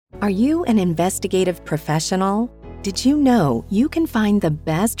Are you an investigative professional? Did you know you can find the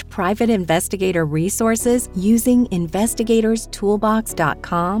best private investigator resources using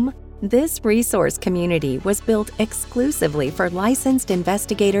investigatorstoolbox.com? This resource community was built exclusively for licensed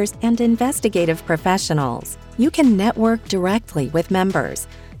investigators and investigative professionals. You can network directly with members,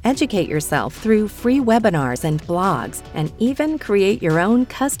 educate yourself through free webinars and blogs, and even create your own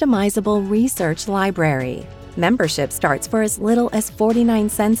customizable research library. Membership starts for as little as 49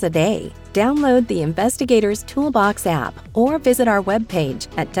 cents a day. Download the Investigators Toolbox app or visit our webpage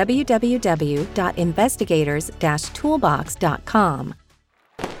at www.investigators-toolbox.com.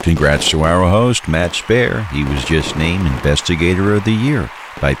 Congrats to our host, Matt Spaier. He was just named Investigator of the Year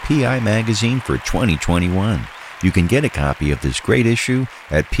by PI Magazine for 2021. You can get a copy of this great issue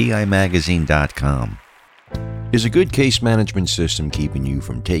at pimagazine.com. Is a good case management system keeping you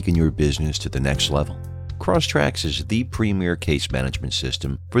from taking your business to the next level? Crosstracks is the premier case management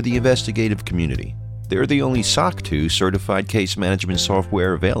system for the investigative community. They're the only SOC 2 certified case management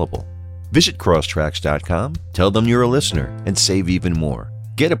software available. Visit crosstracks.com, tell them you're a listener, and save even more.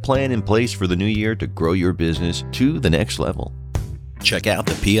 Get a plan in place for the new year to grow your business to the next level. Check out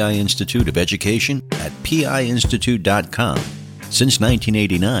the PI Institute of Education at piinstitute.com. Since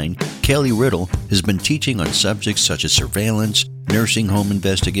 1989, Kelly Riddle has been teaching on subjects such as surveillance, nursing home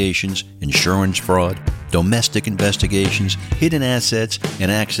investigations, insurance fraud, domestic investigations, hidden assets,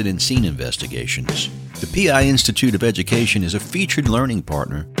 and accident scene investigations. The PI Institute of Education is a featured learning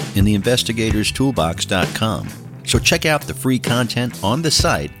partner in the investigatorstoolbox.com. So check out the free content on the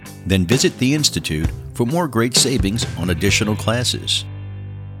site, then visit the Institute for more great savings on additional classes.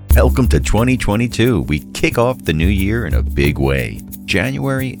 Welcome to 2022. We kick off the new year in a big way.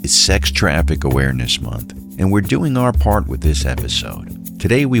 January is Sex Traffic Awareness Month, and we're doing our part with this episode.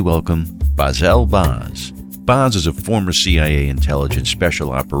 Today we welcome Bazel Baz. Baz is a former CIA Intelligence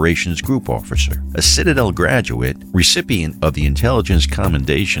Special Operations Group officer, a Citadel graduate, recipient of the Intelligence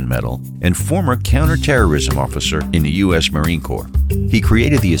Commendation Medal, and former counterterrorism officer in the U.S. Marine Corps. He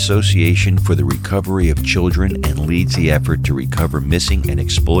created the Association for the Recovery of Children and leads the effort to recover missing and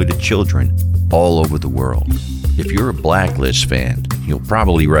exploited children all over the world. If you're a Blacklist fan, you'll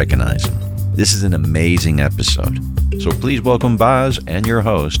probably recognize him. This is an amazing episode. So please welcome Baz and your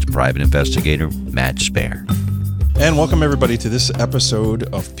host, Private Investigator Matt Spaier. And welcome everybody to this episode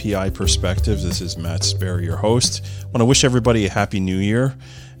of PI Perspective. This is Matt Spaier, your host. I want to wish everybody a happy new year.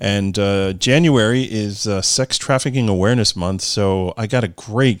 And January is Sex Trafficking Awareness Month, so I got a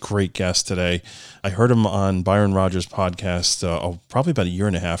great guest today. I heard him on Byron Rogers' podcast probably about a year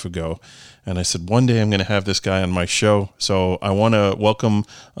and a half ago, and I said, one day I'm going to have this guy on my show. So I want to welcome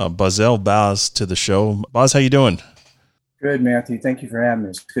Bazel Baz to the show. Baz, how you doing? Good, Matthew. Thank you for having me.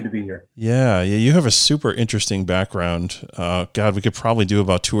 It's good to be here. Yeah. You have a super interesting background. God, we could probably do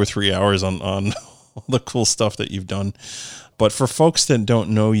about 2 or 3 hours on all the cool stuff that you've done. But for folks that don't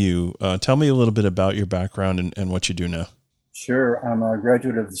know you, tell me a little bit about your background and what you do now. Sure. I'm a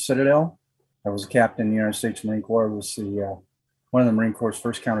graduate of the Citadel. I was a captain in the United States Marine Corps. I was one of the Marine Corps'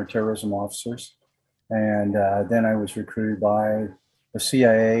 first counterterrorism officers. And then I was recruited by the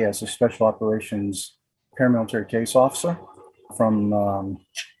CIA as a special operations paramilitary case officer from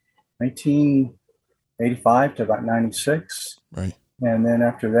 1985 to about 96. Right. And then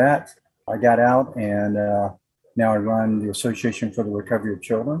after that, I got out and now I run the Association for the Recovery of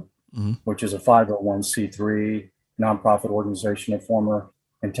Children, which is a 501c3 nonprofit organization of former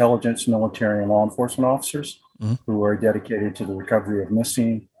intelligence, military, and law enforcement officers who are dedicated to the recovery of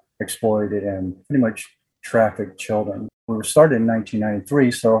missing, exploited, and pretty much trafficked children. We were started in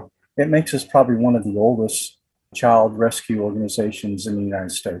 1993, so it makes us probably one of the oldest child rescue organizations in the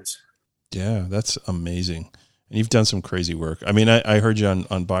United States. Yeah, that's amazing. And you've done some crazy work. I mean, I heard you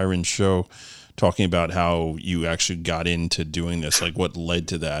on Byron's show talking about how you actually got into doing this, like what led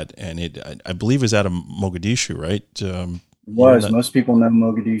to that. And I believe is out of Mogadishu, right? It was. Most people know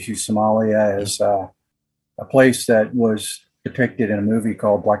Mogadishu, Somalia as a place that was depicted in a movie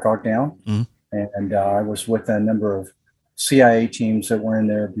called Black Hawk Down. And I was with a number of CIA teams that were in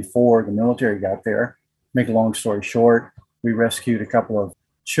there before the military got there. Make a long story short, we rescued a couple of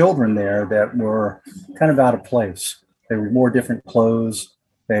children there that were kind of out of place. They wore different clothes.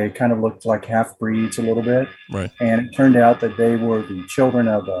 They kind of looked like half-breeds a little bit. Right. And it turned out that they were the children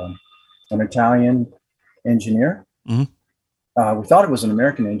of an Italian engineer. We thought it was an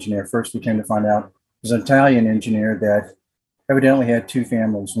American engineer. First, we came to find out it was an Italian engineer that evidently had two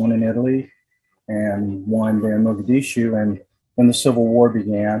families, one in Italy and one there in Mogadishu. And when the Civil War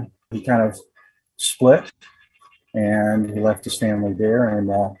began, he kind of split and he left his family there. And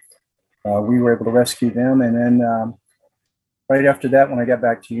we were able to rescue them. And then right after that, when I got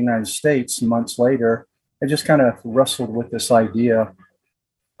back to the United States months later, I just kind of wrestled with this idea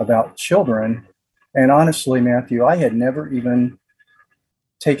about children. And honestly, Matthew, I had never even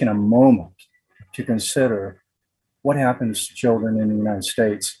taken a moment to consider what happens to children in the United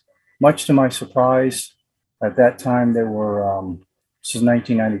States. Much to my surprise, at that time, there were, this is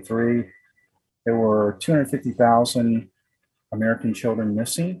 1993, there were 250,000 American children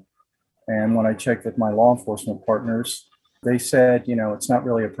missing. And when I checked with my law enforcement partners, they said, it's not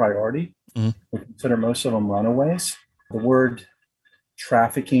really a priority. We consider most of them runaways. The word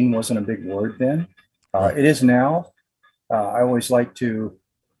trafficking wasn't a big word then. It is now. I always like to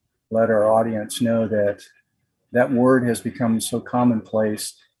let our audience know that that word has become so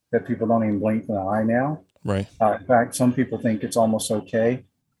commonplace that people don't even blink an eye now. Right. In fact, some people think it's almost okay.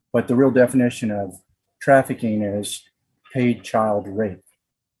 But the real definition of trafficking is paid child rape.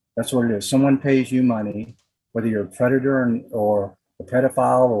 That's what it is. Someone pays you money, whether you're a predator or a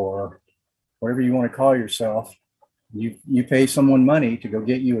pedophile or whatever you want to call yourself. You pay someone money to go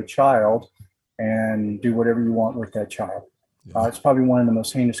get you a child and do whatever you want with that child. Yeah. It's probably one of the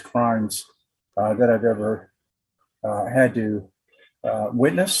most heinous crimes that I've ever had to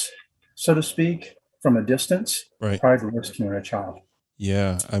witness, so to speak, from a distance, right, prior to rescuing a child.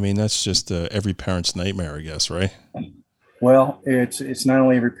 Yeah, I mean, that's just every parent's nightmare, I guess, right? Well, it's not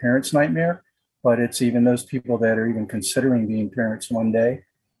only every parent's nightmare, but it's even those people that are even considering being parents one day.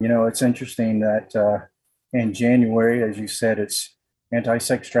 It's interesting that in January, as you said, it's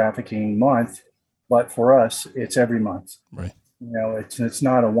Anti-Sex Trafficking Month, but for us, it's every month. Right. It's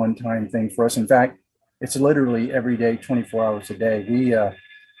not a one-time thing for us. In fact, it's literally every day, 24 hours a day.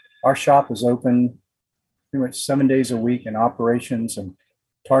 Our shop is open pretty much 7 days a week in operations and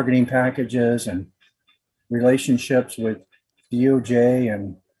targeting packages and relationships with DOJ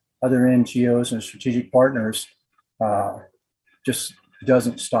and other NGOs and strategic partners just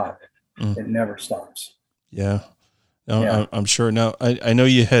doesn't stop. It never stops. Yeah. No, I'm sure. Now, I know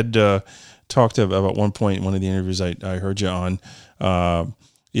you had talked about one point in one of the interviews I heard you on.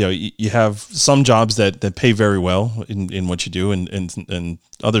 You have some jobs that pay very well in what you do, and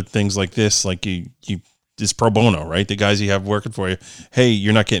other things like this, like you it's pro bono, right? The guys you have working for you, hey,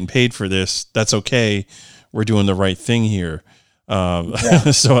 you're not getting paid for this. That's okay. We're doing the right thing here.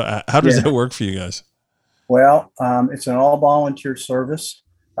 So how does that work for you guys? Well, it's an all volunteer service.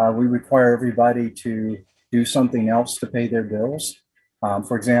 We require everybody to do something else to pay their bills.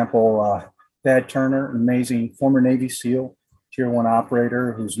 For example, Thad Turner, amazing former Navy SEAL, Tier 1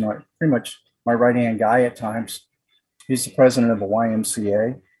 operator, who's pretty much my right-hand guy at times. He's the president of the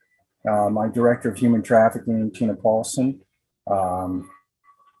YMCA. My director of human trafficking, Tina Paulson,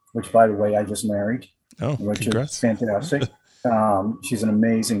 which, by the way, I just married. Oh, which congrats. Is fantastic. She's an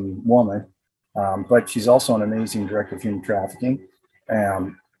amazing woman, but she's also an amazing director of human trafficking.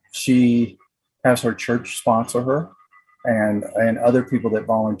 She has her church sponsor her and other people that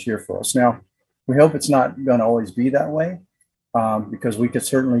volunteer for us. Now, we hope it's not going to always be that way, because we could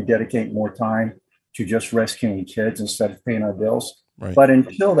certainly dedicate more time to just rescuing kids instead of paying our bills. Right. But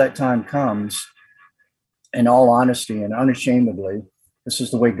until that time comes, in all honesty and unashamedly, this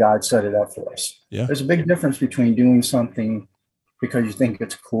is the way God set it up for us. Yeah. There's a big difference between doing something because you think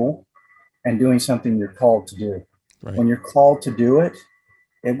it's cool and doing something you're called to do. Right. When you're called to do it,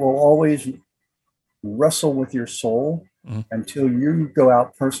 it will always wrestle with your soul until you go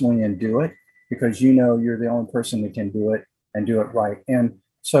out personally and do it, because you're the only person that can do it and do it right. And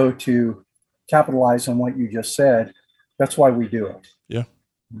so, to capitalize on what you just said, that's why we do it. Yeah.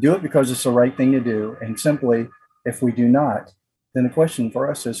 Do it because it's the right thing to do. And simply, if we do not, then the question for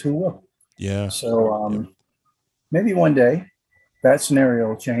us is, who will? Yeah. So maybe one day that scenario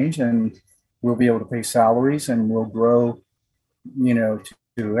will change and we'll be able to pay salaries and we'll grow,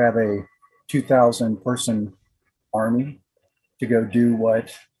 to have a 2,000 person army to go do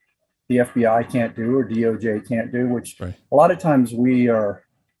what the FBI can't do or DOJ can't do, which right. A lot of times we are,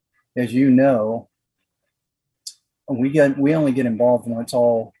 as you know, we only get involved once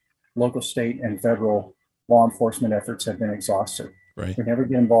all local, state, and federal law enforcement efforts have been exhausted. Right. We never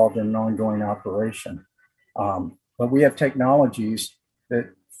get involved in an ongoing operation. But we have technologies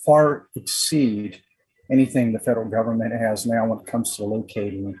that far exceed anything the federal government has now when it comes to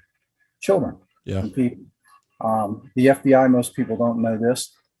locating children and people. The FBI, most people don't know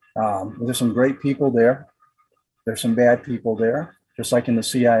this. There's some great people there. There's some bad people there. Just like in the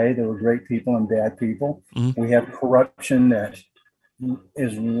CIA, there were great people and bad people. We have corruption that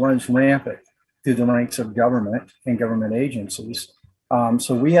runs rampant through the ranks of government and government agencies.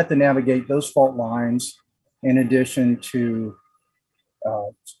 So we have to navigate those fault lines in addition to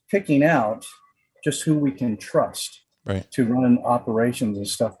picking out just who we can trust. right. to run operations and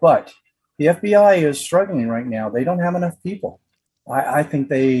stuff. But the FBI is struggling right now. They don't have enough people. I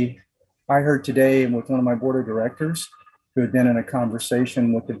think I heard today with one of my board of directors who had been in a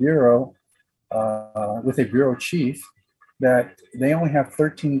conversation with the Bureau, with a Bureau chief, that they only have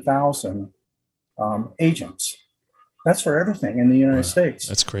 13,000 agents. That's for everything in the United States.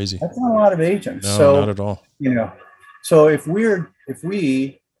 That's crazy. That's not a lot of agents. No, so, not at all. So if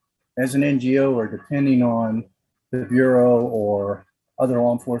we as an NGO are depending on the Bureau or other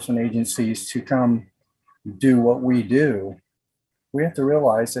law enforcement agencies to come do what we do, we have to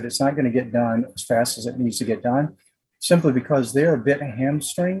realize that it's not going to get done as fast as it needs to get done, simply because they're a bit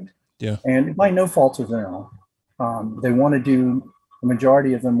hamstringed. Yeah. And by no fault of their own. They want to do, the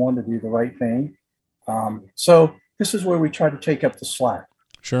majority of them want to do the right thing. So this is where we try to take up the slack.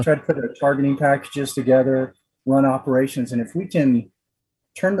 Sure. Try to put our targeting packages together, run operations. And if we can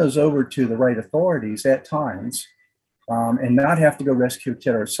turn those over to the right authorities at times, and not have to go rescue a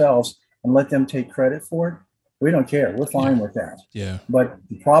kid ourselves and let them take credit for it, we don't care. We're fine with that. Yeah. But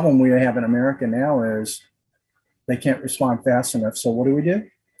the problem we have in America now is they can't respond fast enough. So what do?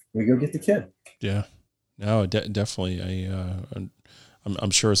 We go get the kid. Yeah. No, definitely.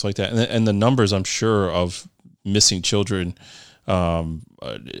 I'm sure it's like that. And the numbers, I'm sure, of missing children,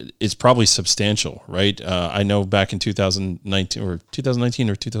 it's probably substantial, right? I know back in 2019 or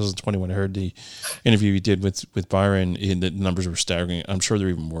 2020, when I heard the interview you did with Byron, the numbers were staggering. I'm sure they're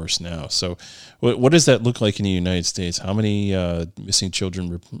even worse now. So what does that look like in the United States? How many missing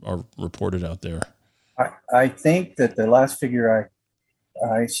children are reported out there? I think that the last figure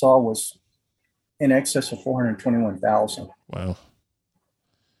I saw was in excess of 421,000. Wow.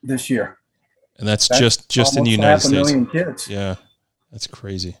 This year. And that's just in the United States. 500,000 kids. Yeah. That's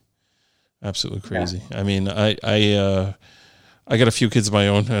crazy. Absolutely crazy. Yeah. I mean, I got a few kids of my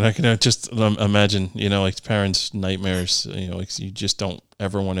own, and I can just imagine, like parents' nightmares, like you just don't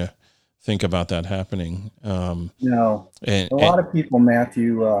ever want to think about that happening. No. And a lot of people,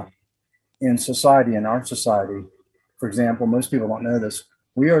 Matthew, in society, in our society, for example, most people don't know this,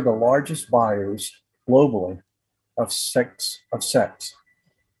 we are the largest buyers globally of sex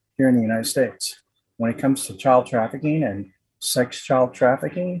here in the United States. When it comes to child trafficking and sex child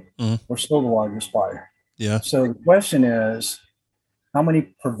trafficking, we're still the largest buyer. Yeah. So the question is, how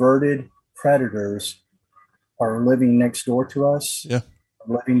many perverted predators are living next door to us,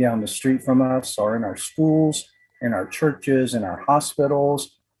 living down the street from us, or in our schools, in our churches, in our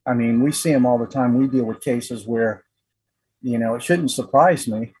hospitals? I mean, we see them all the time. We deal with cases where, it shouldn't surprise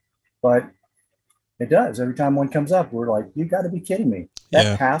me, but it does. Every time one comes up, we're like, you got to be kidding me.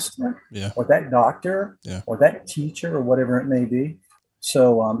 That pastor or that doctor or that teacher or whatever it may be.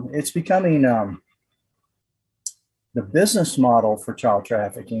 So it's becoming the business model for child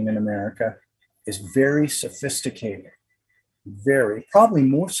trafficking in America is very sophisticated, probably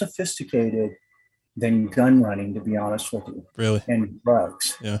more sophisticated than gun running, to be honest with you. Really? And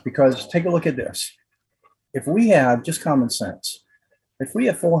drugs. Yeah. Because take a look at this. If we have just common sense, if we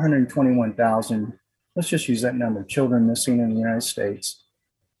have 421,000, let's just use that number, children missing in the United States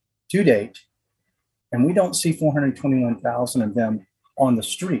to date, and we don't see 421,000 of them on the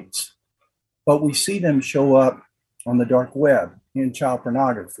streets, but we see them show up on the dark web in child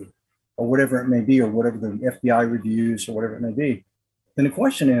pornography or whatever it may be, or whatever the FBI reviews or whatever it may be, then the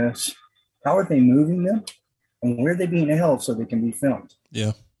question is, how are they moving them and where are they being held so they can be filmed?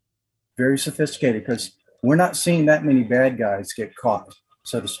 Yeah. Very sophisticated, because we're not seeing that many bad guys get caught,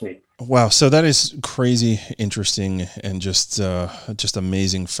 so to speak. Wow. So that is crazy, interesting, and just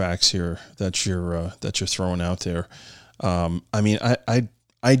amazing facts here that you're throwing out there. I mean, I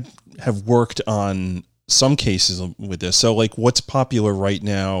have worked on some cases with this. So like what's popular right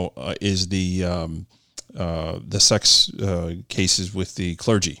now is the sex cases with the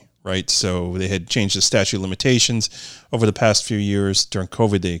clergy. Right. So they had changed the statute of limitations over the past few years. During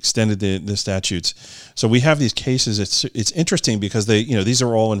COVID, they extended the statutes. So we have these cases. It's interesting because these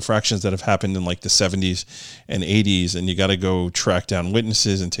are all infractions that have happened in like the 70s and 80s, and you got to go track down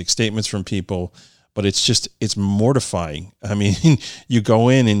witnesses and take statements from people. But it's mortifying. I mean, you go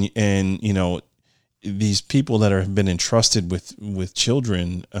in and these people that have been entrusted with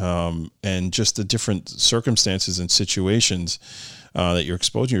children and just the different circumstances and situations that you're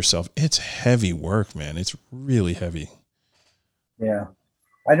exposing yourself, it's heavy work, man. It's really heavy. Yeah.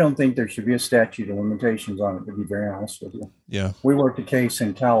 I don't think there should be a statute of limitations on it, to be very honest with you. Yeah. We worked a case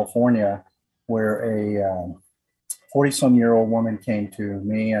in California where a 40-some-year-old woman came to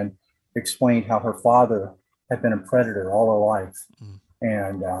me and explained how her father had been a predator all her life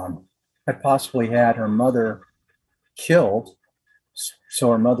and had possibly had her mother killed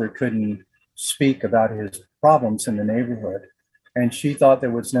so her mother couldn't speak about his problems in the neighborhood. And she thought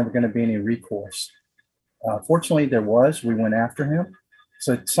there was never going to be any recourse. Fortunately, there was. We went after him.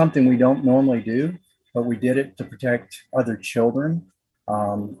 So it's something we don't normally do, but we did it to protect other children.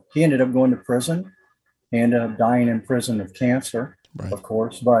 He ended up going to prison. He ended up dying in prison of cancer, right, of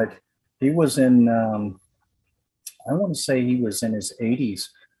course. But he was in, I want to say he was in his 80s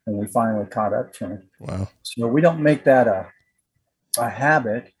when we finally caught up to him. Wow. So we don't make that a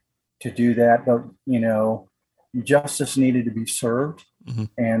habit to do that, but, justice needed to be served. Mm-hmm.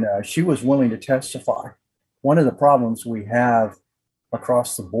 And she was willing to testify. One of the problems we have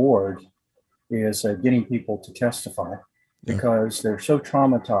across the board is getting people to testify because they're so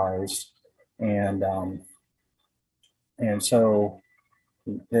traumatized, and so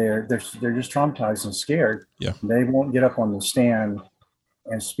they're just traumatized and scared. Yeah. They won't get up on the stand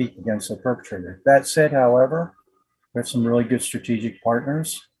and speak against the perpetrator. That said, however, we have some really good strategic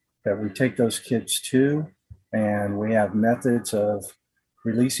partners that we take those kids to, and we have methods of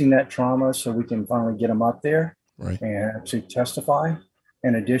releasing that trauma so we can finally get them up there, right, and actually testify.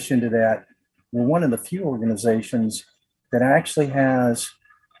 In addition to that, we're one of the few organizations that actually has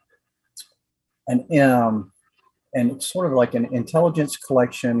and sort of like an intelligence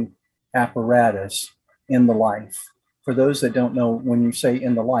collection apparatus in the life. For those that don't know, when you say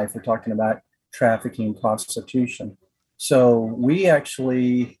in the life, we're talking about trafficking, prostitution. So we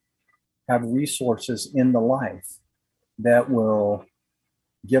actually have resources in the life that will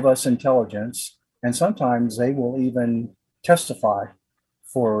give us intelligence, and sometimes they will even testify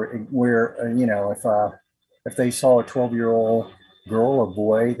for where, if they saw a 12-year-old girl or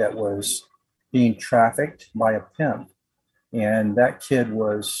boy that was being trafficked by a pimp, and that kid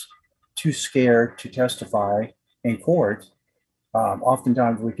was too scared to testify in court,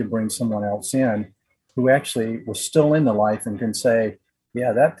 oftentimes we could bring someone else in who actually was still in the life and can say,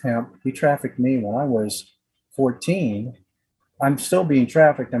 yeah, that pimp, he trafficked me when I was 14. I'm still being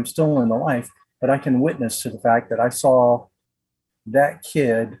trafficked. I'm still in the life, but I can witness to the fact that I saw that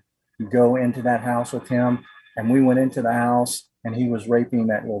kid go into that house with him, and we went into the house and he was raping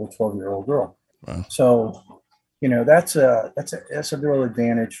that little 12-year-old girl. Wow. So, that's a real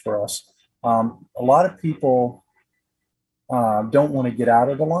advantage for us. A lot of people don't want to get out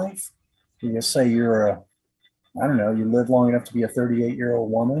of the life. You say you're you live long enough to be a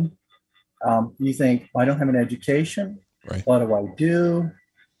 38-year-old woman. You think, I don't have an education. Right. What do I do?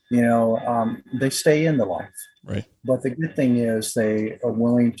 They stay in the life. Right. But the good thing is they are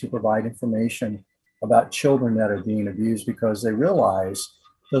willing to provide information about children that are being abused because they realize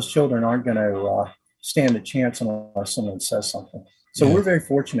those children aren't going to stand a chance unless someone says something. So we're very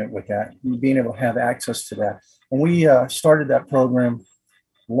fortunate with that, being able to have access to that. And we started that program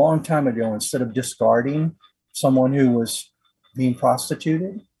a long time ago. Instead of discarding someone who was being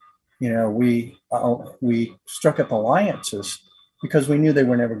prostituted, we struck up alliances because we knew they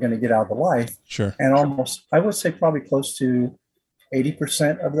were never going to get out of the life. Sure. And almost, I would say probably close to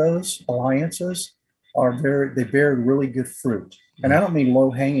 80% of those alliances they bear really good fruit. And I don't mean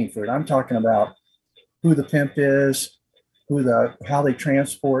low hanging fruit. I'm talking about who the pimp is, how they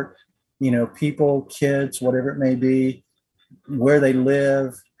transport, people, kids, whatever it may be, where they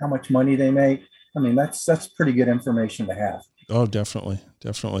live, how much money they make. I mean, that's pretty good information to have. Oh, definitely.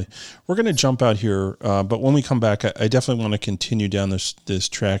 We're going to jump out here, but when we come back, I definitely want to continue down this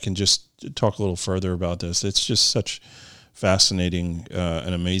track and just talk a little further about this. It's just such fascinating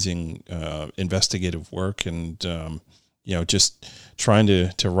and amazing investigative work, and just trying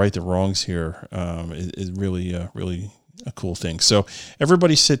to right the wrongs here is really a cool thing. So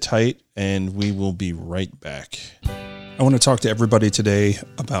everybody sit tight, and we will be right back. I want to talk to everybody today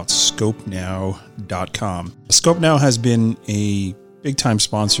about ScopeNow.com. ScopeNow has been a big-time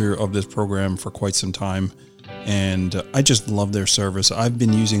sponsor of this program for quite some time, and I just love their service. I've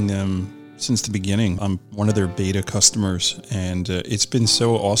been using them since the beginning. I'm one of their beta customers, and it's been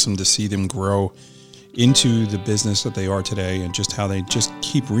so awesome to see them grow into the business that they are today, and just how they just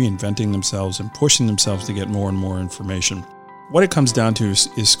keep reinventing themselves and pushing themselves to get more and more information. What it comes down to is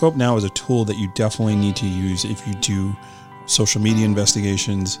ScopeNow is a tool that you definitely need to use if you do social media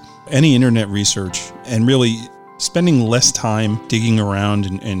investigations, any internet research, and really spending less time digging around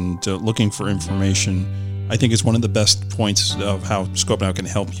and looking for information. I think is one of the best points of how ScopeNow can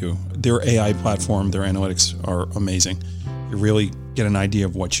help you. Their AI platform, their analytics are amazing. You really get an idea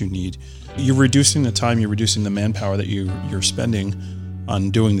of what you need. You're reducing the time, you're reducing the manpower that you're spending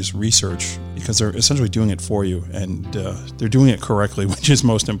on doing this research, because they're essentially doing it for you, and they're doing it correctly, which is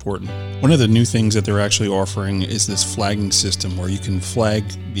most important. One of the new things that they're actually offering is this flagging system where you can flag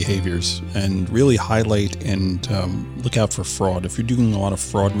behaviors and really highlight and look out for fraud. If you're doing a lot of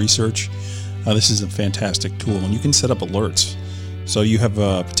fraud research, this is a fantastic tool, and you can set up alerts. So you have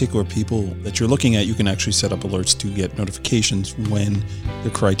particular people that you're looking at, you can actually set up alerts to get notifications when the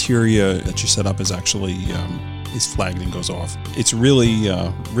criteria that you set up is actually is flagged and goes off. It's really,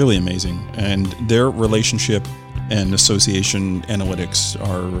 really amazing. And their relationship and association analytics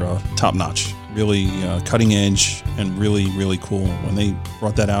are top notch, really cutting edge and really, really cool. When they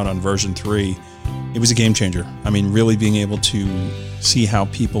brought that out on version 3, it was a game changer. I mean, really being able to see how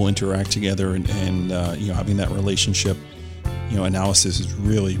people interact together and having that relationship, analysis is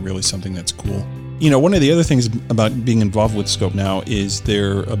really, really something that's cool. One of the other things about being involved with Scope Now is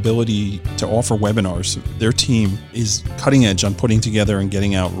their ability to offer webinars. Their team is cutting edge on putting together and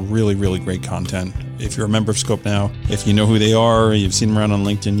getting out really, really great content. If you're a member of Scope Now, if you know who they are, you've seen them around on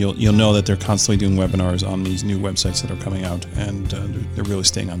LinkedIn, you'll know that they're constantly doing webinars on these new websites that are coming out, and they're really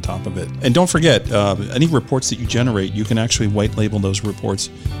staying on top of it. And don't forget, any reports that you generate, you can actually white label those reports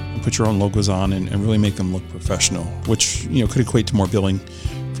and put your own logos on and really make them look professional, which could equate to more billing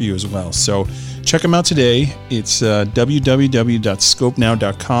for you as well. So check them out today. It's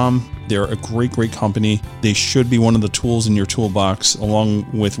www.scopenow.com. They're a great, great company. They should be one of the tools in your toolbox, along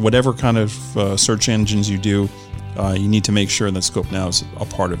with whatever kind of search engines you do. You need to make sure that Scope Now is a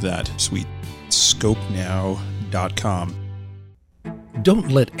part of that suite. Scopenow.com.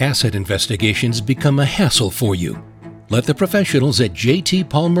 Don't let asset investigations become a hassle for you. Let the professionals at JT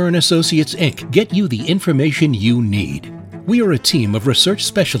Palmer & Associates, Inc. get you the information you need. We are a team of research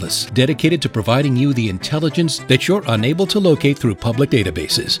specialists dedicated to providing you the intelligence that you're unable to locate through public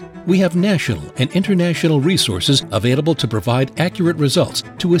databases. We have national and international resources available to provide accurate results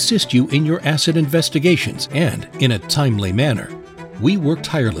to assist you in your asset investigations and in a timely manner. We work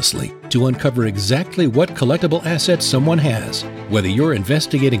tirelessly to uncover exactly what collectible assets someone has. Whether you're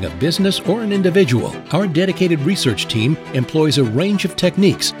investigating a business or an individual, our dedicated research team employs a range of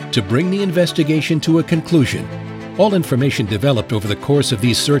techniques to bring the investigation to a conclusion. All information developed over the course of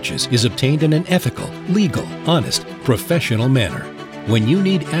these searches is obtained in an ethical, legal, honest, professional manner. When you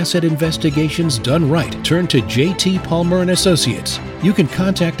need asset investigations done right, turn to JT Palmer & Associates. You can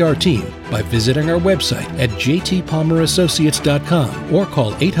contact our team by visiting our website at jtpalmerassociates.com or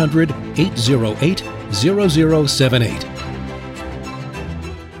call 800-808-0078.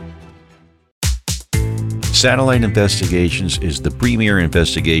 Satellite Investigations is the premier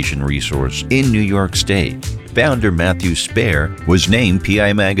investigation resource in New York State. Founder Matthew Spare was named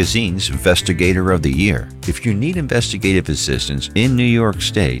PI Magazine's Investigator of the Year. If you need investigative assistance in New York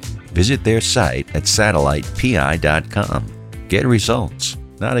State, visit their site at satellitepi.com. Get results,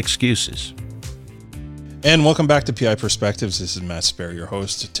 not excuses. And welcome back to PI Perspectives. This is Matt Spare, your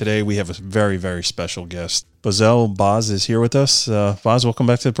host. Today we have a very, very special guest. Bazel Baz is here with us. Baz, welcome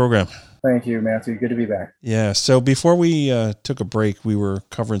back to the program. Thank you, Matthew. Good to be back. Yeah. So before we took a break, we were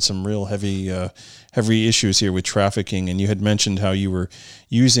covering some real heavy issues here with trafficking, and you had mentioned how you were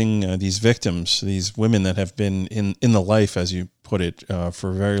using these victims, these women that have been in the life, as you put it, for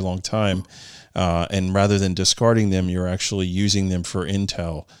a very long time, and rather than discarding them, you're actually using them for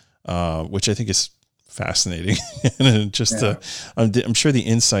intel, which I think is fascinating. And just I'm sure the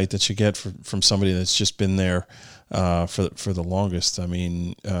insight that you get from somebody that's just been there for the longest. I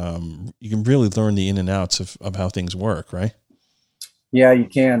mean, you can really learn the in and outs of how things work, right? Yeah, you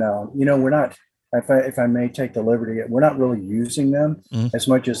can. We're not, if I may take the liberty, we're not really using them as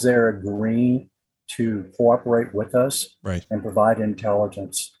much as they're agreeing to cooperate with us, right, and provide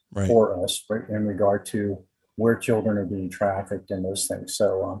intelligence for us, right, in regard to where children are being trafficked and those things.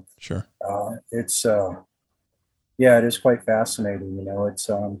 So sure, it's it is quite fascinating. It's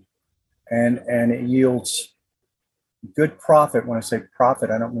and it yields good profit. When I say profit,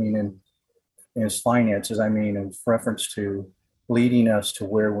 I don't mean in its finances. I mean in reference to leading us to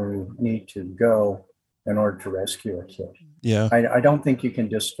where we need to go in order to rescue a kid. Yeah, I don't think you can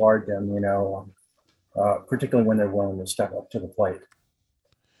discard them. Particularly when they're willing to step up to the plate.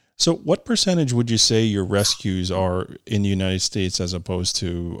 So what percentage would you say your rescues are in the United States as opposed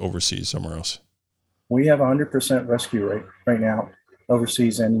to overseas somewhere else? We have 100% rescue rate right now,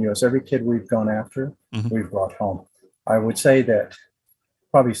 overseas and the U.S. Every kid we've gone after, we've brought home. I would say that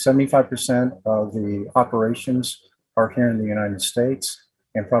probably 75% of the operations are here in the United States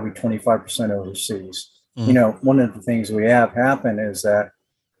and probably 25% overseas. One of the things we have happen is that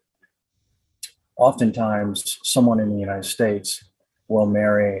oftentimes someone in the United States will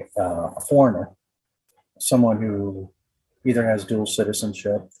marry a foreigner, someone who either has dual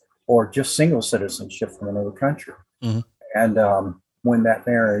citizenship or just single citizenship from another country. And when that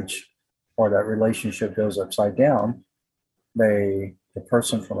marriage or that relationship goes upside down, the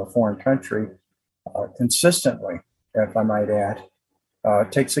person from a foreign country consistently, if I might add,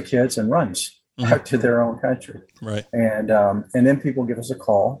 takes the kids and runs back to their own country. Right. And then people give us a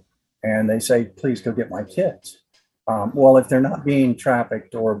call and they say, please go get my kids. Well, if they're not being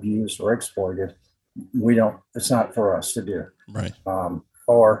trafficked or abused or exploited, it's not for us to do. Right.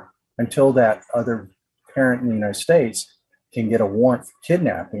 Or until that other parent in the United States can get a warrant for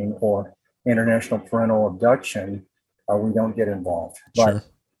kidnapping or international parental abduction, we don't get involved. But Sure. at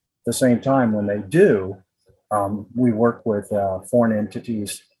the same time, when they do, we work with foreign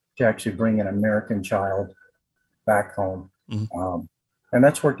entities to actually bring an American child back home. Mm-hmm. And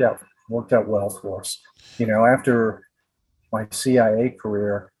that's worked out well for us. After my CIA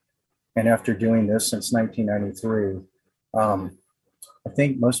career and after doing this since 1993, I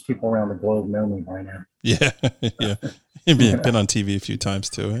think most people around the globe know me by now. Yeah. Yeah. You've been on TV a few times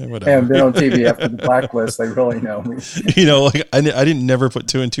too. Whatever. And been on TV after the Blacklist. They really know me. Like I didn't never put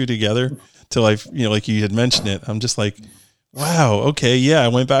two and two together till like you had mentioned it. I'm just like, wow. Okay. Yeah. I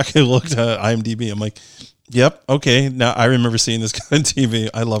went back and looked at IMDb. I'm like, yep. Okay. Now I remember seeing this guy on TV.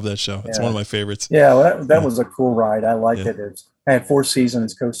 I love that show. It's one of my favorites. Yeah. Well, that was a cool ride. I liked it. I had 4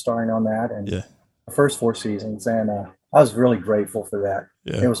 seasons co-starring on that, and the first 4 seasons. And I was really grateful for that.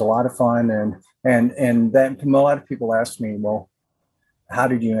 Yeah. It was a lot of fun. And that a lot of people asked me, well, how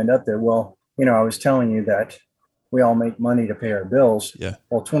did you end up there? Well, I was telling you that we all make money to pay our bills. Yeah.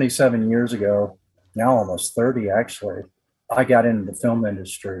 Well, 27 years ago, now almost 30 actually, I got into the film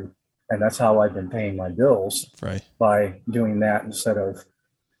industry, and that's how I've been paying my bills. Right. By doing that instead of,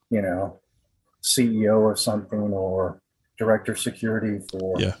 CEO of something or director of security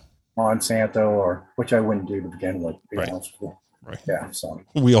for Monsanto, which I wouldn't do to begin with, to be honest with you. Right. Yeah. So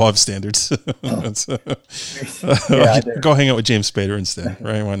we all have standards. Go hang out with James Spader instead,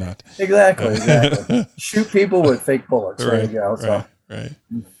 right? Why not? Exactly. Shoot people with fake bullets. There you go. So. Right.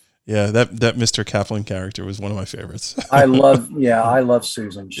 Yeah, that Mr. Kaplan character was one of my favorites. I love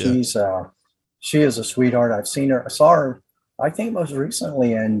Susan. She is a sweetheart. I saw her, I think most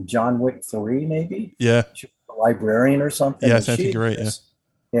recently in John Wick 3, maybe. Yeah. She was a librarian or something. Yeah, I think you're right.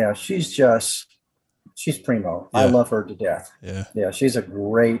 Yeah, she's primo. I love her to death. Yeah, she's a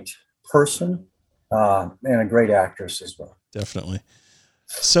great person and a great actress as well. Definitely.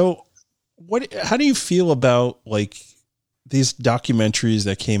 So how do you feel about these documentaries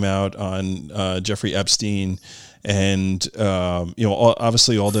that came out on Jeffrey Epstein and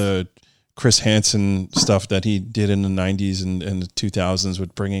obviously all the Chris Hansen stuff that he did in the 90s and the 2000s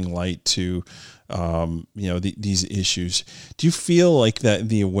with bringing light to these issues? Do you feel like that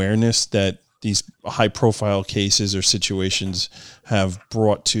the awareness that these high profile cases or situations have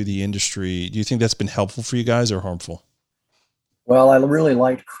brought to the industry, do you think that's been helpful for you guys or harmful? Well, I really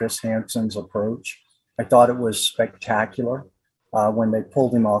liked Chris Hansen's approach. I thought it was spectacular when they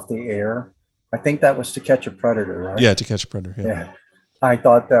pulled him off the air. I think that was To Catch a Predator, right? Yeah, To Catch a Predator. Yeah. I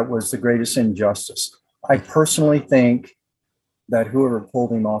thought that was the greatest injustice. I personally think that whoever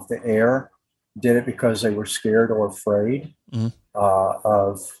pulled him off the air did it because they were scared or afraid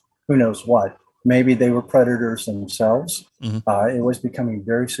of who knows what. Maybe they were predators themselves. It was becoming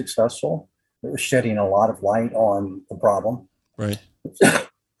very successful. It was shedding a lot of light on the problem. Right. The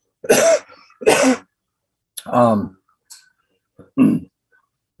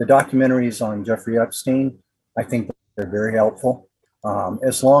documentaries on Jeffrey Epstein, I think they're very helpful.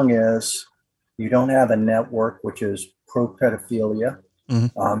 As long as you don't have a network which is pro-pedophilia,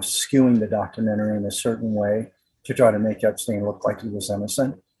 skewing the documentary in a certain way to try to make Epstein look like he was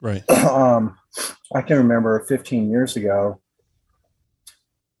innocent. Right. I can remember 15 years ago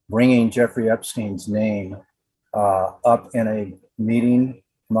bringing Jeffrey Epstein's name up in a meeting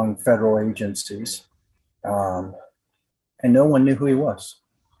among federal agencies, and no one knew who he was.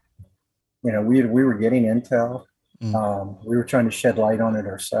 We were getting intel. We were trying to shed light on it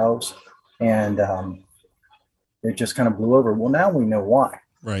ourselves, and it just kind of blew over. Well, now we know why.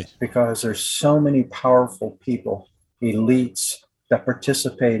 Right. Because there's so many powerful people, elites, that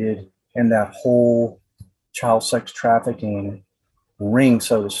participated in that whole child sex trafficking ring,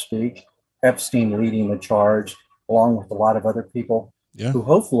 so to speak. Epstein leading the charge, along with a lot of other people who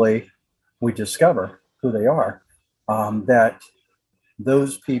hopefully we discover who they are. That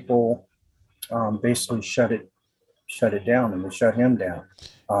those people basically shut it down, and they shut him down.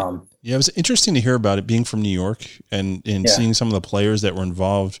 It was interesting to hear about it, being from New York and seeing some of the players that were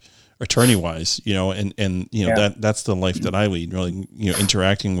involved attorney wise, that's the life that I lead, really,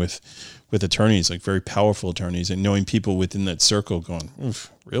 interacting with attorneys, like very powerful attorneys, and knowing people within that circle going,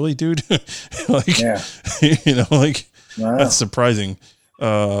 oof, really, dude? That's surprising.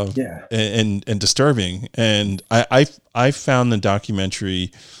 and disturbing. And I found the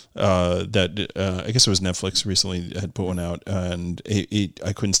documentary that I guess it was Netflix recently had put one out, and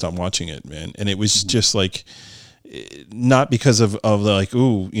I couldn't stop watching it, man. And it was just like, not because of the like,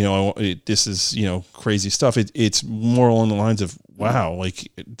 ooh, this is, crazy stuff. It's more along the lines of, wow, like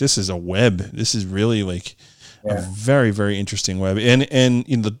this is a web. This is really like a very, very interesting web. And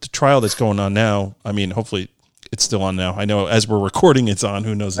the trial that's going on now, I mean, hopefully it's still on now. I know as we're recording, it's on.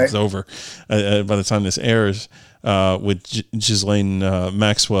 Who knows? It's over by the time this airs. With Ghislaine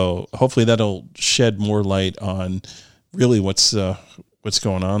Maxwell, hopefully that'll shed more light on really what's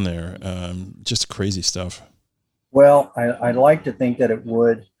going on there. Just crazy stuff. Well, I'd like to think that it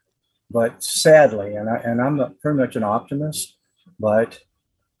would, but sadly, and I'm pretty much an optimist,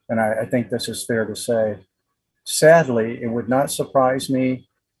 and I think this is fair to say, sadly, it would not surprise me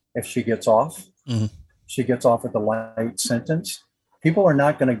if she gets off. Mm-hmm. She gets off with a light sentence. People are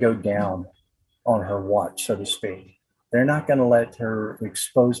not going to go down on her watch, so to speak. They're not going to let her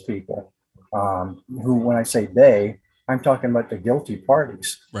expose people who, when I say they, I'm talking about the guilty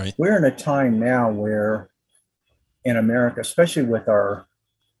parties. Right. We're in a time now where in America, especially with our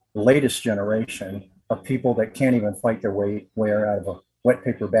latest generation of people that can't even fight their way out of a wet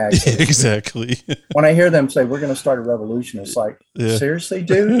paper bag. Exactly. When I hear them say, we're going to start a revolution, it's like, seriously,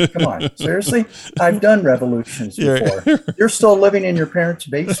 dude? Come on. Seriously? I've done revolutions before. You're still living in your parents'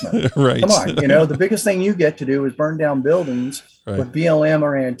 basement. Right. Come on. The biggest thing you get to do is burn down buildings with BLM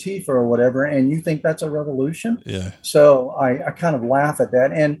or Antifa or whatever, and you think that's a revolution? Yeah. So I kind of laugh at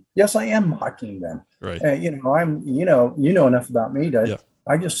that. And yes, I am mocking them. Right. I'm, you know enough about me that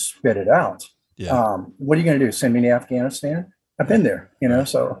I just spit it out. Yeah. What are you going to do? Send me to Afghanistan? I've been there,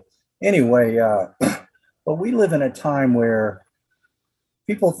 so anyway, but we live in a time where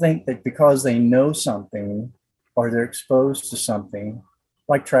people think that because they know something or they're exposed to something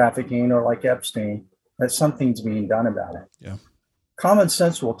like trafficking or like Epstein, that something's being done about it. Yeah. Common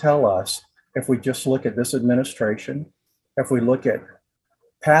sense will tell us, if we just look at this administration, if we look at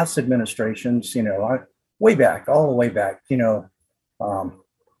past administrations, way back, all the way back, in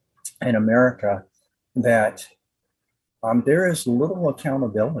America, that there is little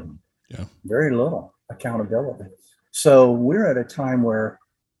accountability. Yeah. Very little accountability. So we're at a time where,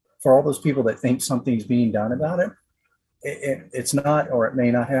 for all those people that think something's being done about it, it's not, or it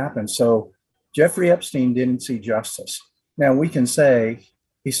may not happen. So Jeffrey Epstein didn't see justice. Now we can say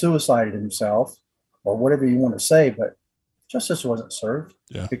he suicided himself or whatever you want to say, but justice wasn't served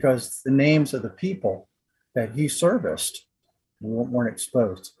because the names of the people that he serviced weren't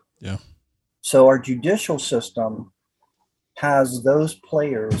exposed. Yeah. So our judicial system has those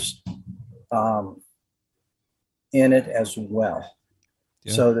players in it as well,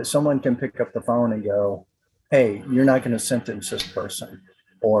 so that someone can pick up the phone and go, hey, you're not going to sentence this person,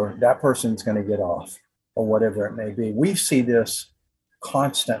 or that person's going to get off, or whatever it may be. We see this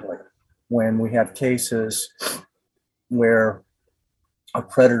constantly when we have cases where a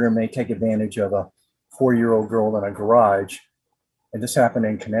predator may take advantage of a 4-year-old girl in a garage, and this happened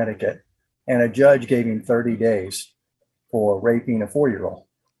in Connecticut, and a judge gave him 30 days for raping a 4-year-old,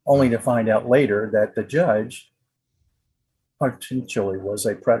 only to find out later that the judge potentially was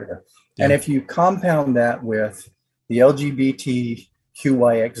a predator. Yeah. And if you compound that with the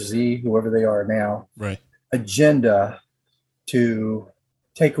LGBTQIXZ, whoever they are now, agenda to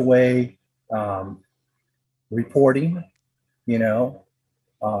take away reporting,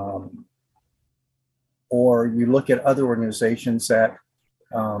 or you look at other organizations that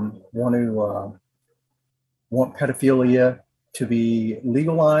want pedophilia to be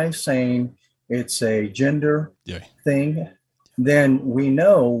legalized, saying it's a gender thing, then we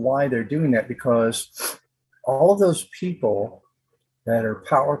know why they're doing that, because all of those people that are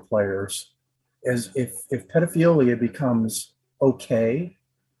power players, is if pedophilia becomes okay,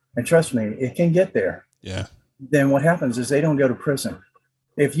 and trust me, it can get there. Yeah. Then what happens is they don't go to prison.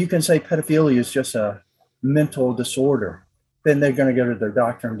 If you can say pedophilia is just a mental disorder, then they're going to go to their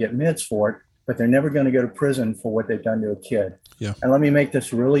doctor and get meds for it, but they're never going to go to prison for what they've done to a kid. Yeah. And let me make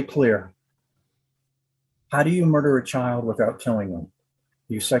this really clear. How do you murder a child without killing them?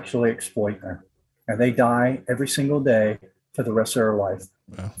 You sexually exploit them, and they die every single day for the rest of their life.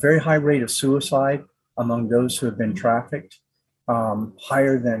 Wow. Very high rate of suicide among those who have been trafficked,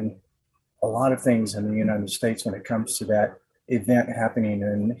 higher than a lot of things in the United States when it comes to that event happening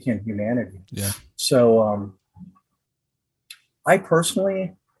in humanity. Yeah. So I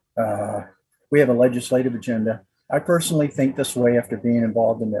personally, we have a legislative agenda. I personally think this way after being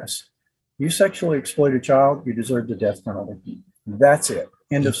involved in this. You sexually exploit a child, you deserve the death penalty. That's it.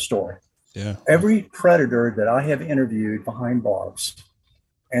 End of story. Yeah. Every predator that I have interviewed behind bars,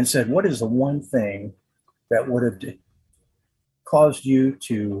 and said, what is the one thing that would have caused you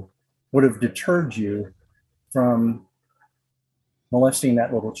to, would have deterred you from molesting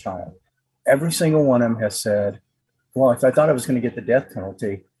that little child? Every single one of them has said, well, if I thought I was going to get the death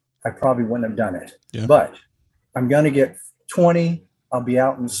penalty, I probably wouldn't have done it. Yeah. But I'm going to get 20, I'll be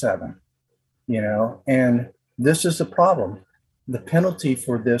out in 7, and this is the problem. The penalty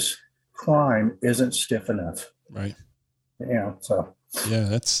for this crime isn't stiff enough. Right. So. Yeah,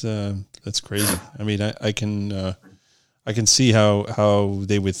 that's crazy. I mean, I can see how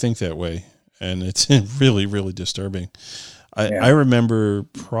they would think that way, and it's really, really disturbing. I remember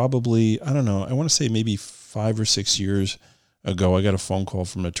probably, I don't know, I want to say maybe 5 or 6 years ago, I got a phone call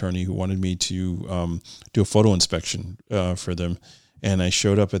from an attorney who wanted me to do a photo inspection for them. And I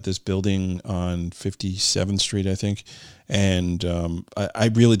showed up at this building on 57th Street, I think. And I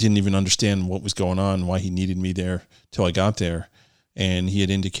really didn't even understand what was going on, why he needed me there till I got there. And he had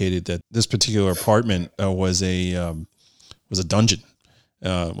indicated that this particular apartment was a dungeon.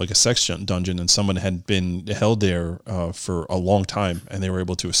 Like a sex dungeon, and someone had been held there for a long time, and they were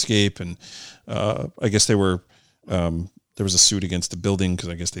able to escape. And I guess they were there was a suit against the building because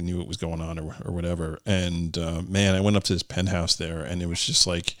I guess they knew what was going on or whatever. And man, I went up to this penthouse there, and it was just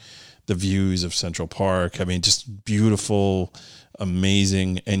like the views of Central Park. I mean, just beautiful,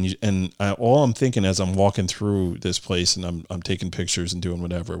 amazing. And all I'm thinking as I'm walking through this place and I'm taking pictures and doing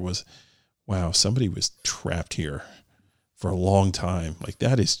whatever was, wow, somebody was trapped here for a long time. Like,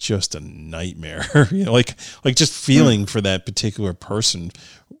 that is just a nightmare. Like just feeling for that particular person,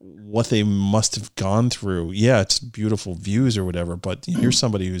 what they must have gone through. Yeah, it's beautiful views or whatever, but here's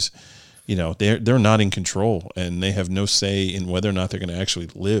somebody who's, they're not in control, and they have no say in whether or not they're going to actually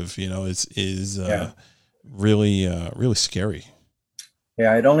live. Is really, really scary.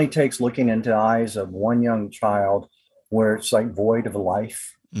 Yeah, it only takes looking into the eyes of one young child where it's like void of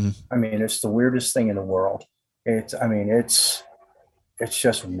life. Mm. I mean, it's the weirdest thing in the world. It's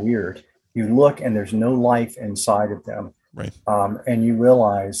just weird. You look and there's no life inside of them. Right. And you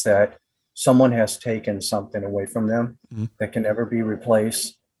realize that someone has taken something away from them that can never be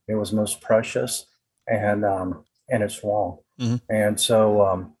replaced. It was most precious, and it's wrong. Mm-hmm. And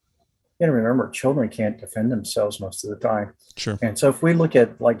so, remember, children can't defend themselves most of the time. Sure. And so if we look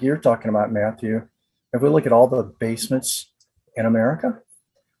at, like you're talking about, Matthew, if we look at all the basements in America,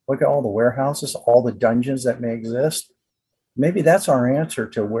 look at all the warehouses, all the dungeons that may exist, maybe that's our answer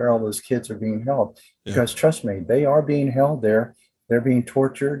to where all those kids are being held. Yeah. Because trust me, they are being held there. They're being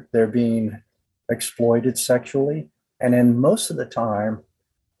tortured. They're being exploited sexually. And then most of the time,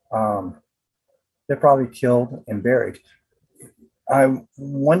 they're probably killed and buried.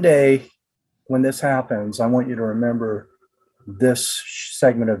 One day when this happens, I want you to remember this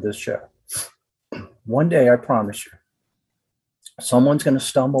segment of this show. One day, I promise you, someone's going to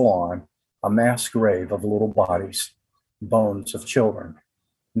stumble on a mass grave of little bodies, bones of children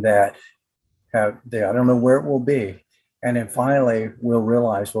that I don't know where it will be. And then finally we'll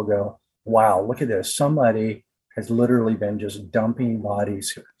realize, we'll go, wow, look at this. Somebody has literally been just dumping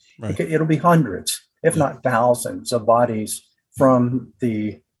bodies here. Right. It'll be hundreds, if not thousands of bodies from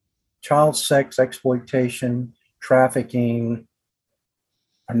the child sex exploitation, trafficking,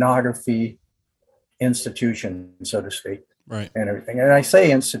 pornography institution, so to speak. Right. And everything. And I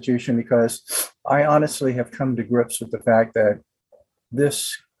say institution because I honestly have come to grips with the fact that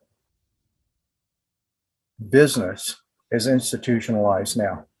this business is institutionalized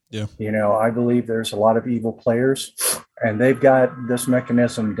now. Yeah. I believe there's a lot of evil players, and they've got this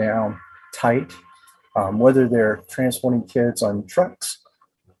mechanism down tight, whether they're transporting kids on trucks,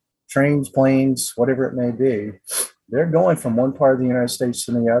 trains, planes, whatever it may be. They're going from one part of the United States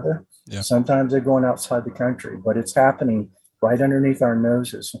to the other. Yeah. Sometimes they're going outside the country, but it's happening right underneath our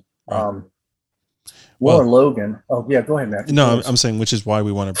noses. Right. Laura Logan. Oh, yeah, go ahead, Matt. No, I'm saying, which is why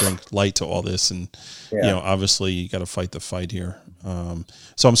we want to bring light to all this. And, obviously you got to fight the fight here.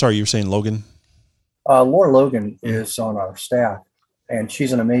 So I'm sorry, you were saying Logan? Laura Logan is on our staff, and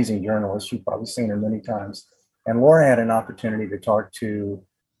she's an amazing journalist. You've probably seen her many times. And Laura had an opportunity to talk to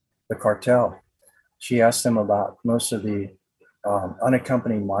the cartel. She asked them about most of the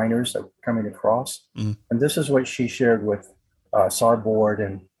unaccompanied minors that were coming across. Mm-hmm. And this is what she shared with our board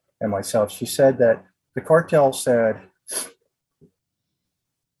and myself. She said that the cartel said,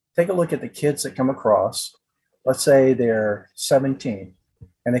 take a look at the kids that come across. Let's say they're 17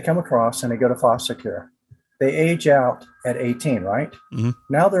 and they come across and they go to foster care. They age out at 18, right? Mm-hmm.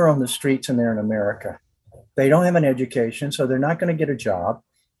 Now they're on the streets and they're in America. They don't have an education, so they're not going to get a job.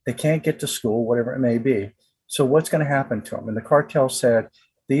 They can't get to school, whatever it may be. So what's going to happen to them? And the cartel said,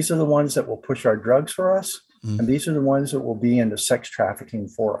 these are the ones that will push our drugs for us. And these are the ones that will be into sex trafficking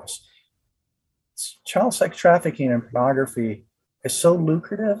for us. Child sex trafficking and pornography is so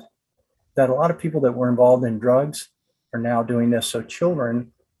lucrative that a lot of people that were involved in drugs are now doing this. So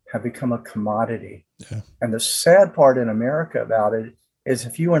children have become a commodity. Yeah. And the sad part in America about it is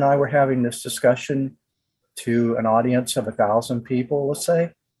if you and I were having this discussion to an audience of 1,000 people, let's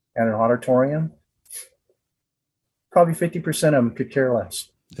say, at an auditorium, probably 50% of them could care less.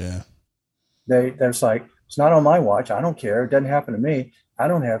 Yeah. There's like, it's not on my watch. I don't care. It doesn't happen to me. I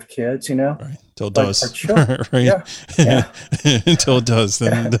don't have kids, Right. Till it does. Right. Yeah. Until it does.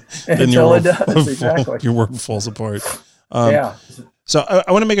 Then Until it does, exactly. Your work falls apart. Yeah. So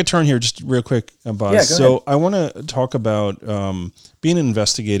I want to make a turn here just real quick, Buzz. Yeah, so ahead. I want to talk about being an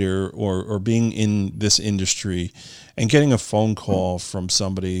investigator or being in this industry and getting a phone call from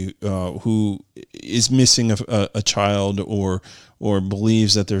somebody who is missing a child or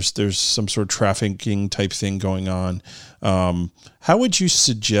believes that there's some sort of trafficking type thing going on. How would you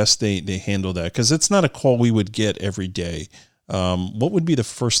suggest they handle that? Because it's not a call we would get every day. What would be the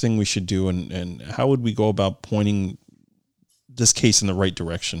first thing we should do, and how would we go about pointing this case in the right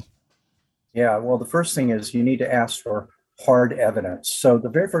direction? Yeah, well, the first thing is you need to ask for hard evidence. So the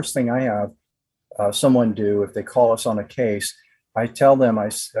very first thing I have someone do if they call us on a case, I tell them, I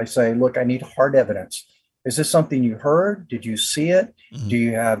say, look, I need hard evidence. Is this something you heard? Did you see it? Mm-hmm. Do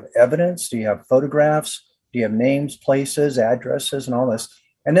you have evidence? Do you have photographs? Do you have names, places, addresses, and all this?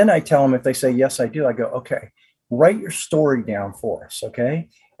 And then I tell them, if they say, yes, I do, I go, okay, write your story down for us, okay?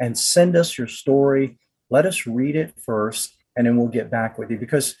 And send us your story. Let us read it first, and then we'll get back with you.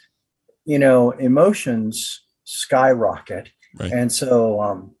 Because, emotions skyrocket. Right. And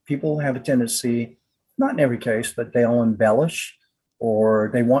so people have a tendency, not in every case, but they'll embellish, or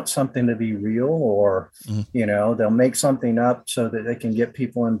they want something to be real, or, they'll make something up so that they can get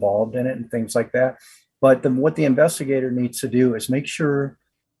people involved in it and things like that. But what the investigator needs to do is make sure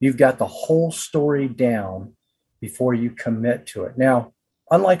you've got the whole story down before you commit to it. Now,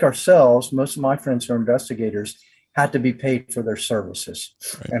 unlike ourselves, most of my friends who are investigators had to be paid for their services.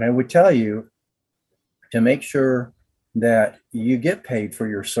 Right. And I would tell you to make sure that you get paid for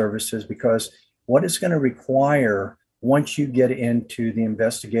your services, because what it's going to require once you get into the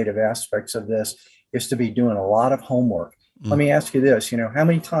investigative aspects of this is to be doing a lot of homework. Let me ask you this, how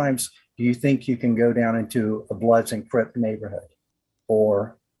many times do you think you can go down into a Bloods and Crip neighborhood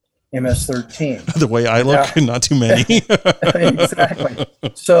or MS-13? The way I look, not too many. Exactly.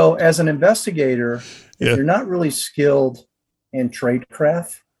 So as an investigator, if you're not really skilled in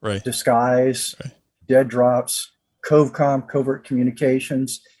tradecraft, right, disguise, right, dead drops, COVCOM, covert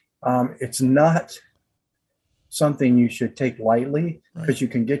communications, it's not something you should take lightly, because you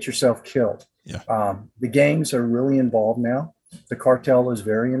can get yourself killed. Yeah. The gangs are really involved now. The cartel is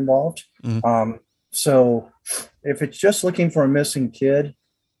very involved. So if it's just looking for a missing kid,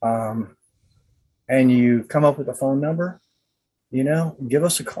 and you come up with a phone number, give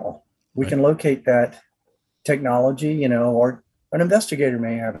us a call. We can locate that technology, or an investigator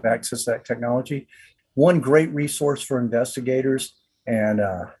may have access to that technology. One great resource for investigators and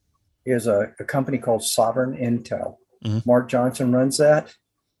is a company called Sovereign Intel. Mark Johnson runs that.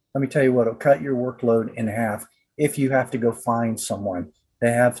 Let me tell you what, it'll cut your workload in half if you have to go find someone.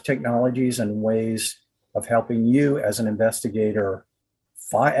 They have technologies and ways of helping you as an investigator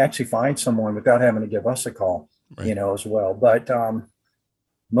actually find someone without having to give us a call, as well. But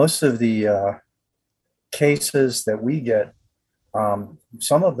most of the cases that we get,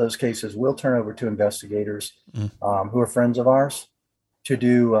 some of those cases we'll turn over to investigators who are friends of ours to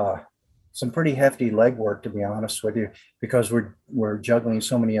do some pretty hefty legwork, to be honest with you, because we're juggling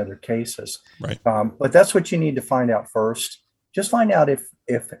so many other cases. Right. But that's what you need to find out first. Just find out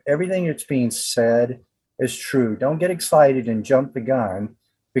if everything that's being said is true. Don't get excited and jump the gun,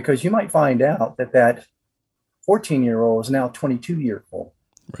 because you might find out that 14-year-old is now 22-year-old.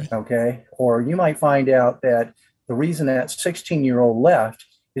 Right. Okay. Or you might find out that the reason that 16-year-old left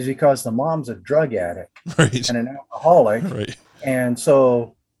is because the mom's a drug addict and an alcoholic. Right. And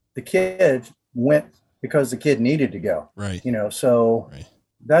so the kid went because the kid needed to go. Right. So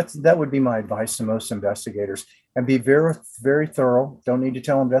that would be my advice to most investigators. And be very, very thorough. Don't need to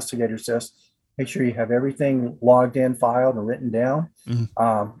tell investigators this. Make sure you have everything logged in, filed, and written down.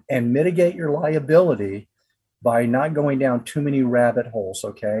 And mitigate your liability by not going down too many rabbit holes,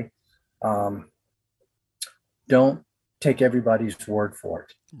 okay? Don't take everybody's word for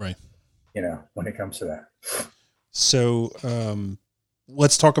it. Right. When it comes to that. So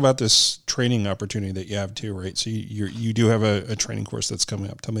let's talk about this training opportunity that you have too, right? So you do have a training course that's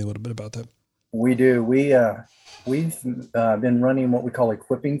coming up. Tell me a little bit about that. We do. We've been running what we call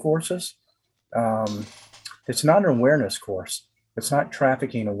equipping courses. it's not an awareness course. It's not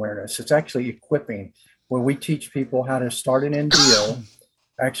trafficking awareness. It's actually equipping, where we teach people how to start an NGO,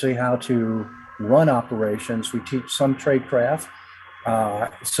 actually how to run operations. We teach some tradecraft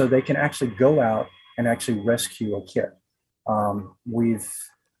so they can actually go out and actually rescue a kid.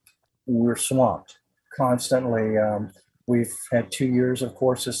 We're swamped constantly. We've had 2 years of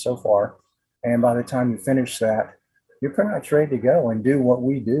courses so far, and by the time you finish that, you're pretty much ready to go and do what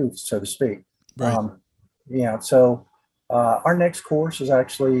we do, so to speak. Right. So our next course is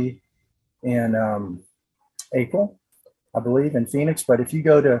actually in April, I believe, in Phoenix. But if you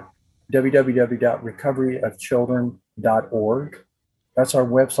go to www.recoveryofchildren.org, that's our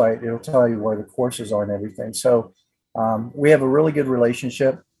website. It'll tell you where the courses are and everything. So we have a really good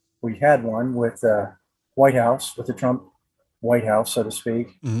relationship. We had one with White House, with the Trump White House, so to speak.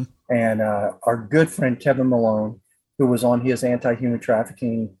 Mm-hmm. And our good friend Kevin Malone, who was on his anti-human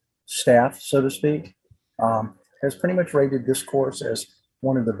trafficking staff, so to speak, has pretty much rated this course as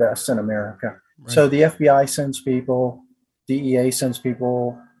one of the best in America. Right. So the FBI sends people, DEA sends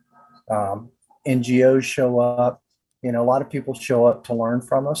people, NGOs show up. A lot of people show up to learn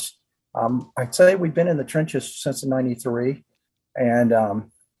from us. I'd say we've been in the trenches since '93, and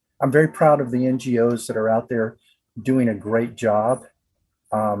I'm very proud of the NGOs that are out there doing a great job.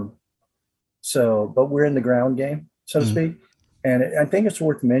 But we're in the ground game, so to speak. And I think it's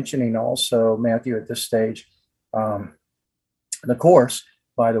worth mentioning also, Matthew, at this stage, the course,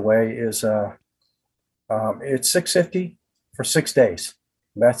 by the way, is it's $650 for 6 days.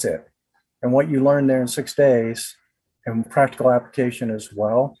 That's it. And what you learn there in 6 days, and practical application as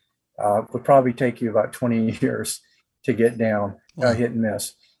well, would probably take you about 20 years to get down, hit and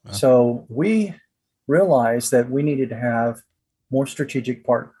miss. Wow. So we realized that we needed to have more strategic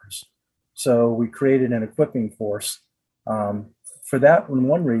partners. So we created an equipping course for that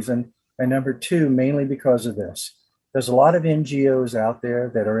one reason. And number two, mainly because of this. There's a lot of NGOs out there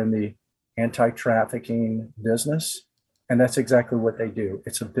that are in the anti-trafficking business, and that's exactly what they do.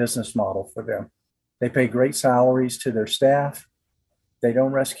 It's a business model for them. They pay great salaries to their staff. They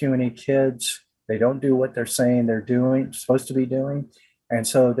don't rescue any kids. They don't do what they're saying they're supposed to be doing. And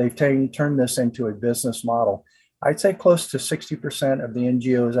so they've turned this into a business model. I'd say close to 60% of the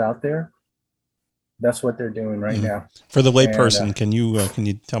NGOs out there, that's what they're doing right now. For the layperson, can you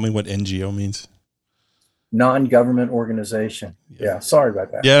tell me what NGO means? Non-government organization. Yeah. Sorry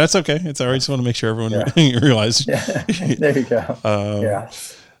about that. Yeah, that's okay. It's all right. Just want to make sure everyone realizes. Yeah. There you go.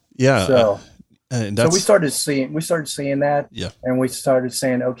 So we started seeing that. Yeah. And we started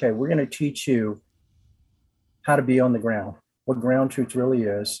saying, okay, we're going to teach you how to be on the ground, what ground truth really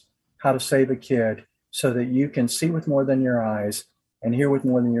is, how to save a kid, so that you can see with more than your eyes and hear with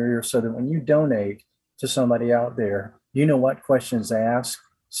more than your ears, so that when you donate to somebody out there, you know what questions to ask,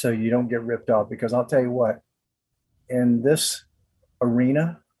 so you don't get ripped off. Because I'll tell you what, in this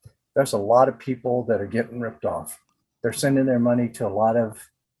arena, there's a lot of people that are getting ripped off. They're sending their money to a lot of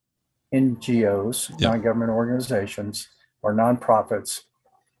NGOs, non-government organizations, or nonprofits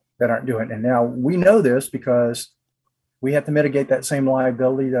that aren't doing it. And now we know this because we have to mitigate that same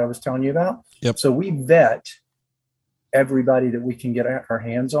liability that I was telling you about. Yep. So we vet everybody that we can get our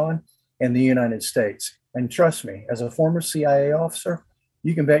hands on in the United States. And trust me, as a former CIA officer,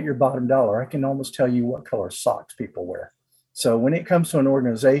 you can bet your bottom dollar. I can almost tell you what color socks people wear. So when it comes to an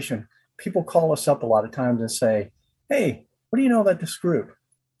organization, people call us up a lot of times and say, hey, what do you know about this group?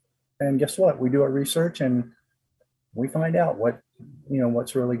 And guess what? We do our research and we find out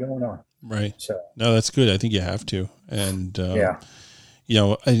what's really going on. Right. So no, that's good. I think you have to. And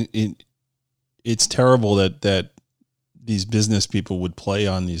it's terrible that these business people would play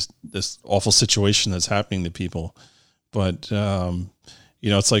on this awful situation that's happening to people. But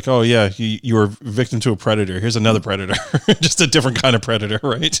it's like, oh yeah, you were victim to a predator. Here's another predator, just a different kind of predator,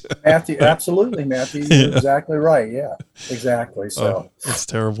 right? Matthew, absolutely, Matthew. You're exactly right. Yeah, exactly. So it's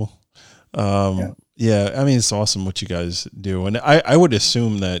terrible. I mean, it's awesome what you guys do. And I would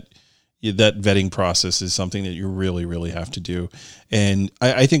assume that vetting process is something that you really, really have to do. And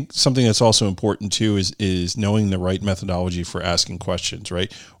I think something that's also important too is knowing the right methodology for asking questions,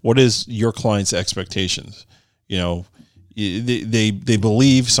 right? What is your client's expectations? They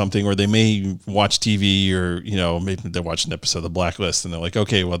believe something, or they may watch TV, or maybe they watch an episode of The Blacklist and they're like,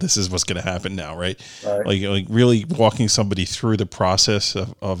 okay, well, this is what's going to happen now, right? Like really walking somebody through the process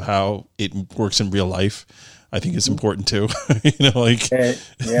of how it works in real life, I think is important too.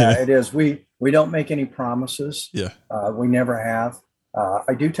 It is. We don't make any promises. Yeah. We never have.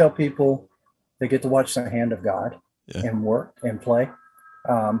 I do tell people they get to watch the hand of God and work and play,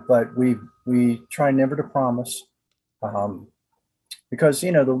 but we try never to promise. Because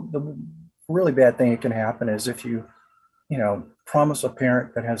the really bad thing that can happen is if you promise a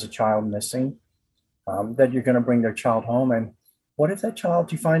parent that has a child missing that you're going to bring their child home, and what if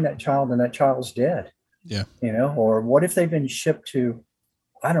you find that child and that child's dead? Yeah. Or what if they've been shipped to,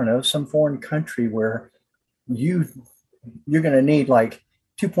 I don't know, some foreign country where you're going to need like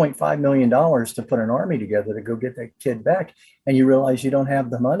 $2.5 million to put an army together to go get that kid back, and you realize you don't have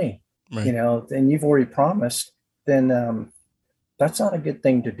the money, right. And you've already promised, then that's not a good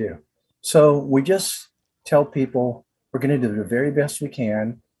thing to do. So we just tell people we're going to do the very best we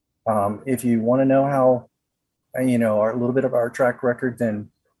can. If you want to know how, a little bit of our track record,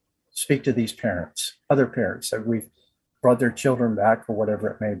 then speak to these parents, other parents that we've brought their children back or whatever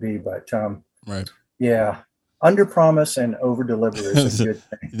it may be. But right. Yeah, under promise and over deliver is a good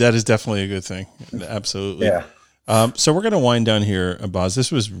thing. That is definitely a good thing. Absolutely. Yeah. So we're going to wind down here, Boz.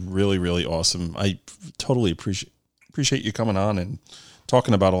 This was really, really awesome. I totally appreciate you coming on and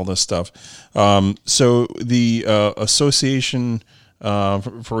talking about all this stuff. So the Association for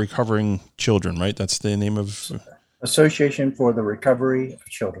Recovering Children, right? That's the name of Association for the Recovery of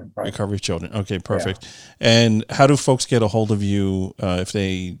Children. Right? Recovery of Children. Okay, perfect. Yeah. And how do folks get a hold of you if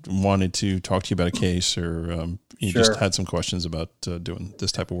they wanted to talk to you about a case, or you Sure. just had some questions about doing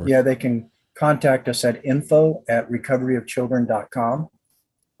this type of work? Yeah, they can contact us at info@recoveryofchildren.com.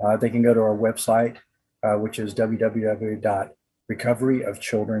 They can go to our website, which is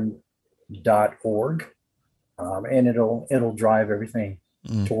www.recoveryofchildren.org. And it'll drive everything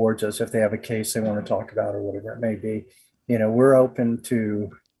towards us if they have a case they want to talk about or whatever it may be. We're open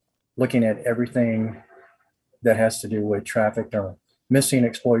to looking at everything that has to do with trafficked or missing,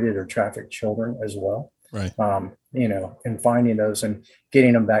 exploited, or trafficked children as well. Right. And finding those and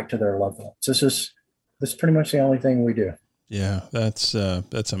getting them back to their loved ones. This is pretty much the only thing we do. Yeah, that's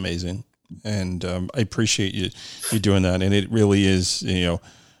amazing. And I appreciate you doing that. And it really is, the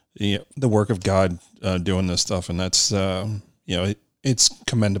work of God doing this stuff. And that's, it's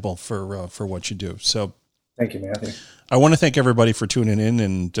commendable for what you do. So thank you, Matthew. I want to thank everybody for tuning in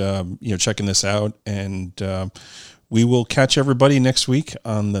and, checking this out. And we will catch everybody next week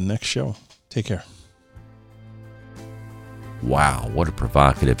on the next show. Take care. Wow, what a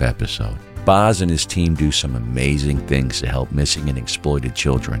provocative episode. Boz and his team do some amazing things to help missing and exploited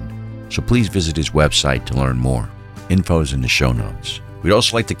children. So please visit his website to learn more. Info's in the show notes. We'd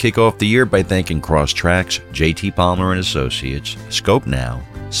also like to kick off the year by thanking Crosstracks, JT Palmer & Associates, Scope Now,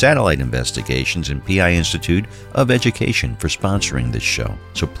 Satellite Investigations, and PI Institute of Education for sponsoring this show.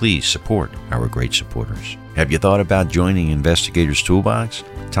 So please support our great supporters. Have you thought about joining Investigators Toolbox?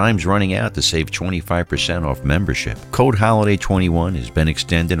 Time's running out to save 25% off membership. Code HOLIDAY21 has been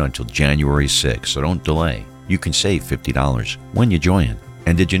extended until January 6th, so don't delay. You can save $50 when you join.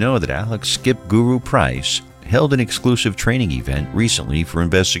 And did you know that Alex Skip Guru Price held an exclusive training event recently for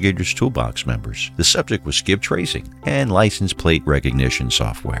Investigators Toolbox members? The subject was skip tracing and license plate recognition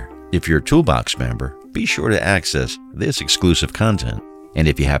software. If you're a Toolbox member, be sure to access this exclusive content. And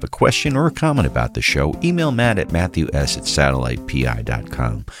if you have a question or a comment about the show, email Matt at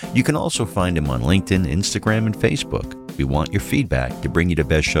matthews@satellitepi.com. You can also find him on LinkedIn, Instagram, and Facebook. We want your feedback to bring you the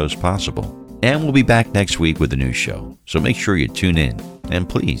best shows possible. And we'll be back next week with a new show. So make sure you tune in. And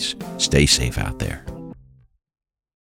please, stay safe out there.